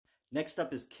Next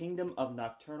up is Kingdom of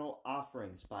Nocturnal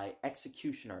Offerings by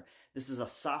Executioner. This is a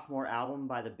sophomore album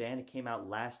by the band. It came out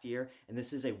last year, and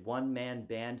this is a one-man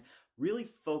band really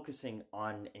focusing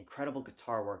on incredible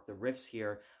guitar work. The riffs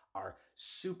here are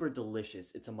super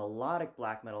delicious. It's a melodic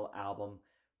black metal album,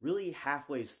 really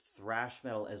halfway's thrash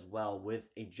metal as well, with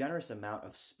a generous amount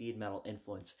of speed metal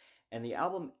influence. And the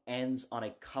album ends on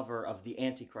a cover of The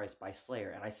Antichrist by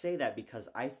Slayer. And I say that because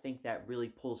I think that really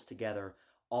pulls together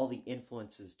all the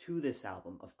influences to this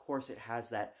album. Of course, it has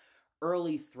that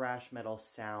early thrash metal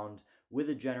sound with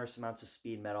a generous amounts of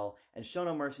speed metal, and Show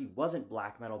No Mercy wasn't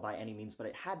black metal by any means, but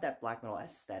it had that black metal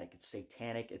aesthetic. It's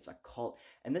satanic, it's occult,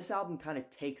 and this album kind of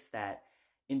takes that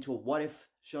into what if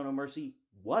Show No Mercy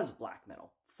was black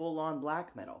metal, full-on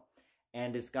black metal.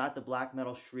 And it's got the black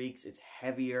metal shrieks, it's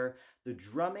heavier. The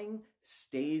drumming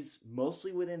stays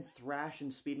mostly within thrash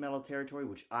and speed metal territory,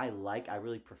 which I like. I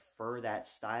really prefer that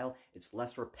style. It's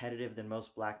less repetitive than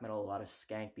most black metal, a lot of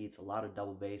skank beats, a lot of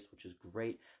double bass, which is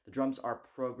great. The drums are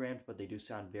programmed, but they do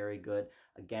sound very good.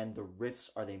 Again, the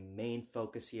riffs are the main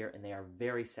focus here, and they are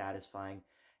very satisfying.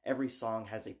 Every song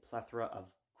has a plethora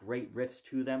of great riffs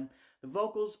to them. The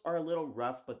vocals are a little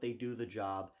rough, but they do the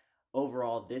job.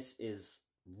 Overall, this is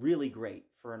really great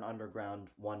for an underground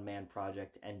one-man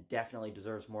project and definitely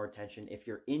deserves more attention. If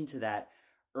you're into that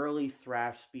early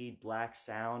thrash speed black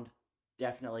sound,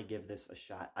 definitely give this a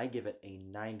shot. I give it a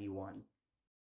 91.